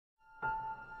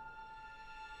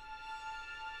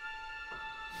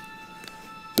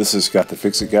This is Got the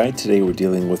Fix It Guide. Today we're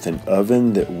dealing with an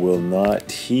oven that will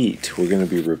not heat. We're going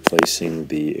to be replacing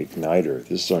the igniter.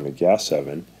 This is on a gas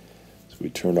oven. So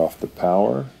we turned off the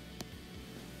power.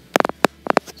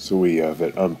 So we have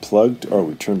it unplugged, or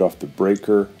we turned off the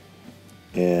breaker,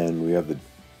 and we have the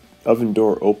oven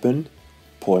door open,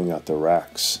 pulling out the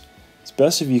racks. It's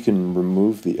best if you can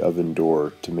remove the oven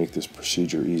door to make this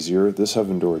procedure easier. This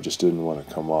oven door just didn't want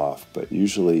to come off, but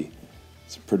usually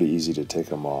it's pretty easy to take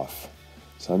them off.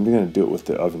 So I'm going to do it with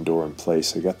the oven door in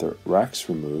place. I got the racks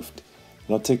removed.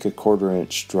 And I'll take a 1/4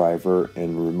 inch driver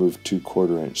and remove 2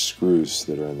 1/4 inch screws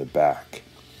that are in the back.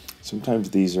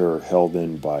 Sometimes these are held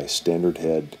in by standard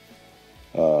head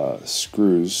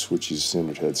screws, which is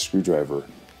standard head screwdriver.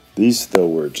 These though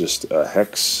were just a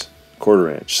hex 1/4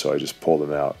 inch, so I just pulled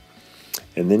them out.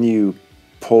 And then you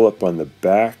pull up on the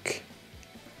back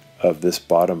of this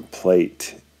bottom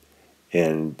plate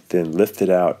and then lift it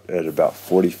out at about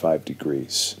 45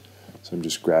 degrees. So I'm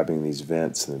just grabbing these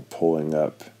vents and then pulling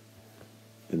up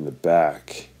in the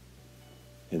back,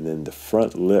 and then the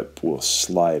front lip will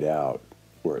slide out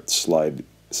where it slid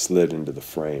into the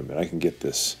frame, and I can get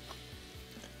this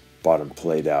bottom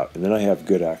plate out, and then I have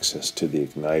good access to the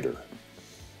igniter.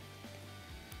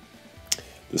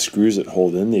 The screws that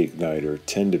hold in the igniter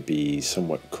tend to be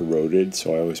somewhat corroded,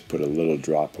 so I always put a little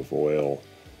drop of oil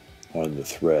on the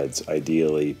threads,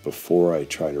 ideally before I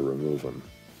try to remove them.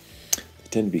 They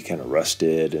tend to be kind of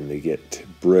rusted and they get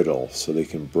brittle, so they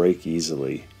can break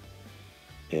easily,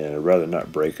 and I'd rather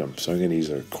not break them, so I'm going to use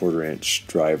a 1/4 inch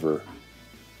driver.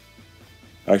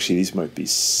 Actually, these might be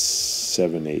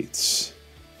 7/8.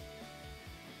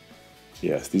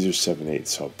 Yes, these are 7/8,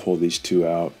 so I'll pull these two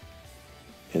out,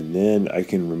 and then I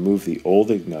can remove the old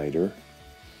igniter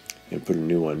and put a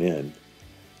new one in.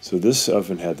 So this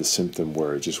oven had the symptom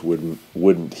where it just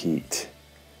wouldn't heat,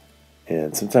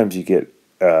 and sometimes you get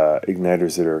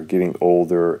igniters that are getting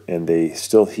older and they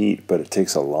still heat, but it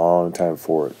takes a long time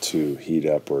for it to heat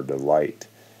up or to light,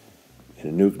 and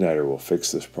a new igniter will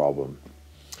fix this problem.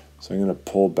 So I'm going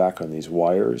to pull back on these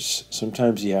wires.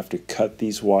 Sometimes you have to cut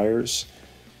these wires.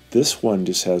 This one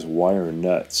just has wire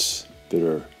nuts that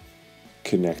are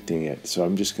connecting it, so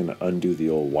I'm just going to undo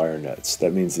the old wire nuts.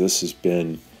 That means this has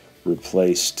been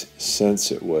replaced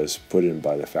since it was put in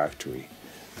by the factory.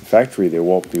 The factory, there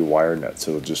won't be wire nuts.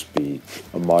 It'll just be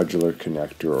a modular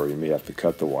connector, or you may have to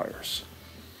cut the wires.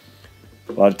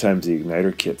 A lot of times the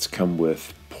igniter kits come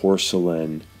with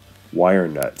porcelain wire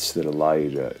nuts that allow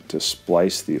you to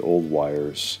splice the old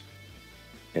wires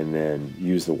and then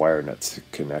use the wire nuts to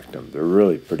connect them. They're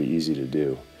really pretty easy to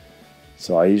do.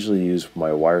 So I usually use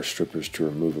my wire strippers to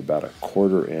remove about a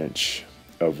 1/4 inch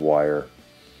of wire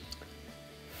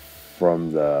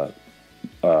from the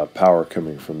power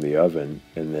coming from the oven,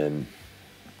 and then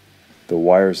the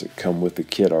wires that come with the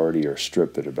kit already are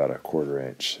stripped at about a 1/4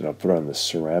 inch. And I'll put on the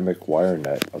ceramic wire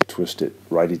nut. I'll twist it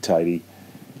righty-tighty,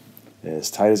 as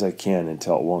tight as I can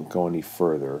until it won't go any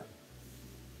further.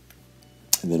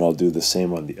 And then I'll do the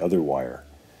same on the other wire.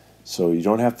 So you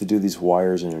don't have to do these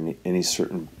wires in any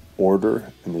certain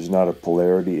order, and there's not a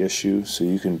polarity issue, so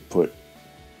you can put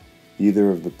either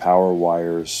of the power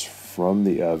wires from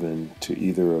the oven to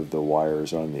either of the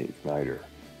wires on the igniter.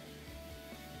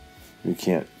 You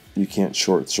can't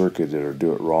short circuit it or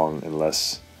do it wrong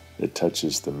unless it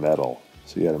touches the metal.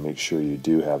 So you got to make sure you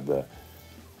do have the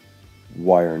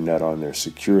wire nut on there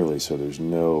securely, so there's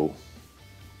no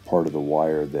part of the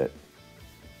wire that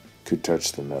could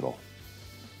touch the metal.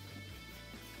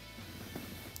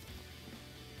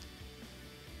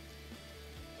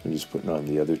 I'm just putting on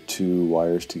the other 2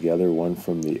 wires together, one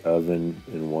from the oven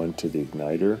and one to the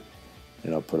igniter,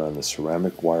 and I'll put on the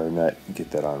ceramic wire nut and get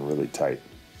that on really tight.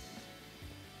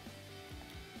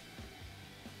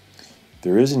 If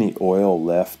there is any oil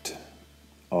left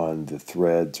on the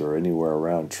threads or anywhere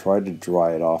around, try to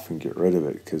dry it off and get rid of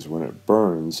it, because when it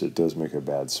burns it does make a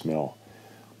bad smell.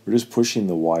 We're just pushing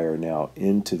the wire now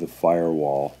into the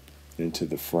firewall, into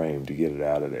the frame, to get it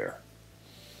out of there.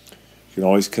 You can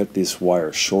always cut this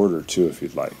wire shorter too if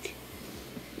you'd like.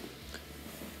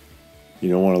 You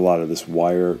don't want a lot of this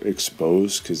wire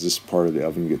exposed, because this part of the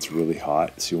oven gets really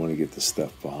hot, so you want to get the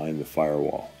stuff behind the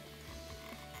firewall.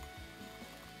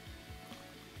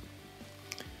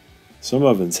 Some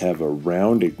ovens have a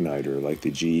round igniter like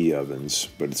the GE ovens,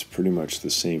 but it's pretty much the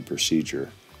same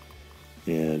procedure.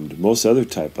 And most other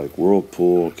type like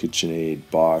Whirlpool, KitchenAid,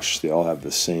 Bosch, they all have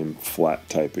the same flat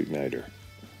type igniter.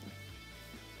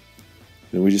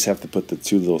 Then we just have to put the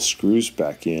 2 little screws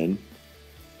back in,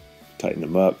 tighten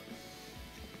them up.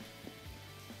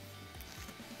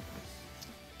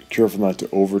 Be careful not to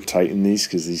over tighten these,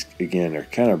 because these, again, are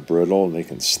kind of brittle and they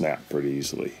can snap pretty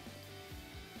easily.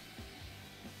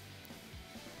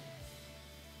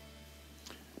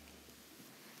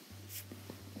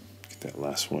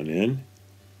 last one in.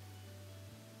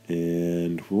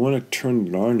 And we want to turn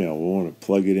it on now. We want to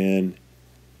plug it in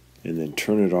and then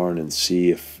turn it on and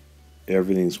see if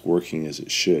everything's working as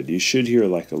it should. You should hear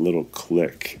like a little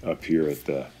click up here at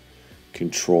the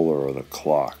controller or the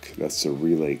clock. That's the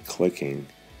relay clicking,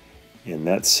 and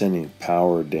that's sending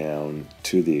power down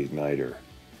to the igniter.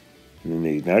 And then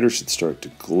the igniter should start to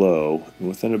glow, and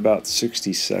within about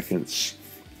 60 seconds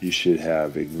you should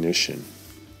have ignition.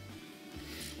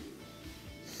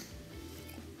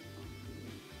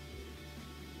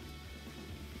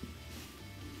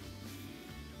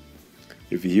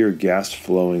 If you hear gas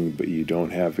flowing but you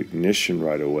don't have ignition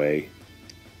right away,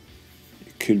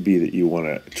 it could be that you want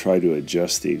to try to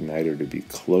adjust the igniter to be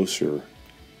closer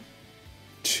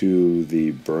to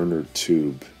the burner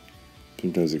tube.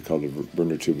 Sometimes they call the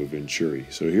burner tube a venturi.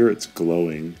 So here it's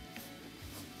glowing,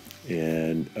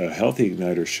 and a healthy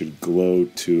igniter should glow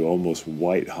to almost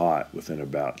white hot within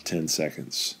about 10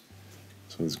 seconds.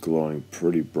 So it's glowing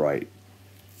pretty bright.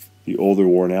 The older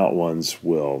worn out ones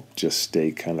will just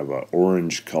stay kind of an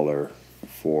orange color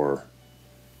for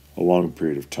a long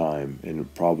period of time, and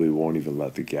it probably won't even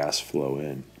let the gas flow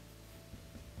in.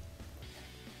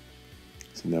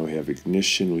 So now we have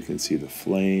ignition, we can see the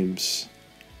flames,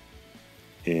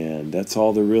 and that's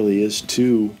all there really is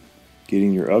to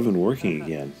getting your oven working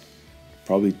again.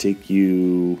 Probably take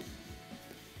you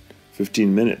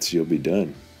 15 minutes, you'll be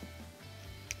done.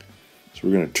 So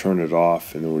we're going to turn it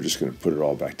off, and then we're just going to put it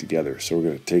all back together. So we're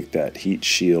going to take that heat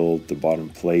shield, the bottom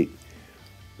plate,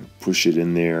 push it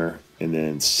in there, and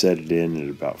then set it in at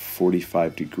about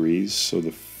 45 degrees. So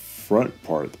the front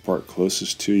part, the part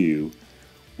closest to you,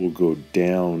 will go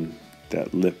down,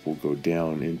 that lip will go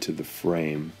down into the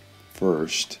frame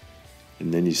first,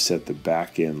 and then you set the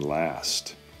back end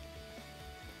last.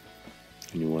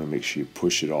 And you want to make sure you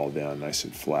push it all down nice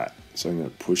and flat. So I'm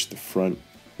going to push the front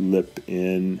lip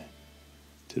in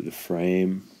to the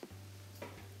frame,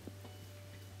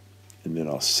 and then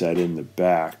I'll set in the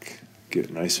back, get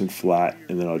it nice and flat,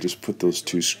 and then I'll just put those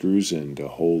two screws in to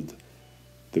hold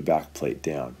the back plate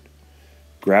down.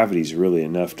 Gravity is really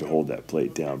enough to hold that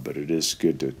plate down, but it is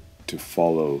good to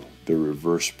follow the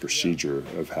reverse procedure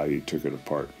of how you took it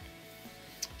apart.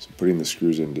 So putting the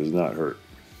screws in does not hurt.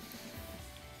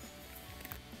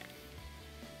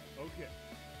 Okay.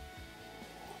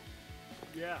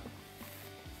 Yeah.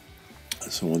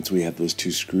 So once we have those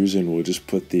two screws in, we'll just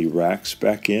put the racks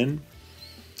back in,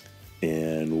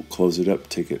 and we'll close it up,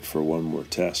 take it for one more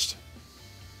test.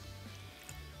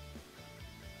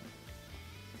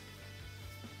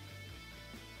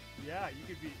 Yeah, you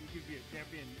could be a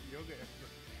champion yoga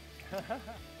expert.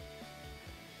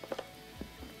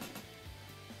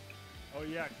 Oh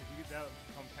yeah, because you get that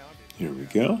compounded. Here we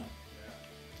go.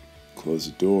 Yeah. Close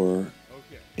the door,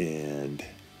 Okay. and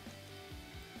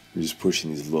I'm just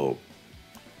pushing these little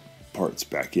parts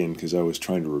back in because I was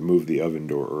trying to remove the oven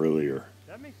door earlier.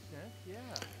 That makes sense, yeah.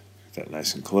 Get that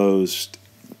nice and closed,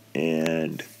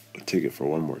 and I'll take it for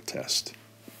one more test.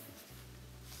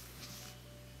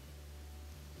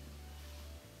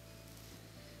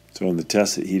 So on the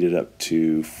test, it heated up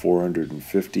to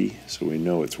 450, so we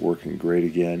know it's working great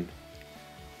again.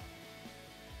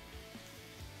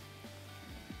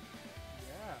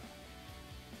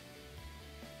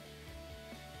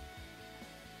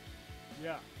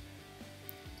 Yeah.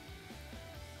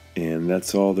 And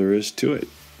that's all there is to it.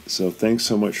 So thanks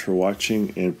so much for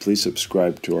watching, and please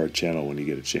subscribe to our channel when you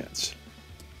get a chance.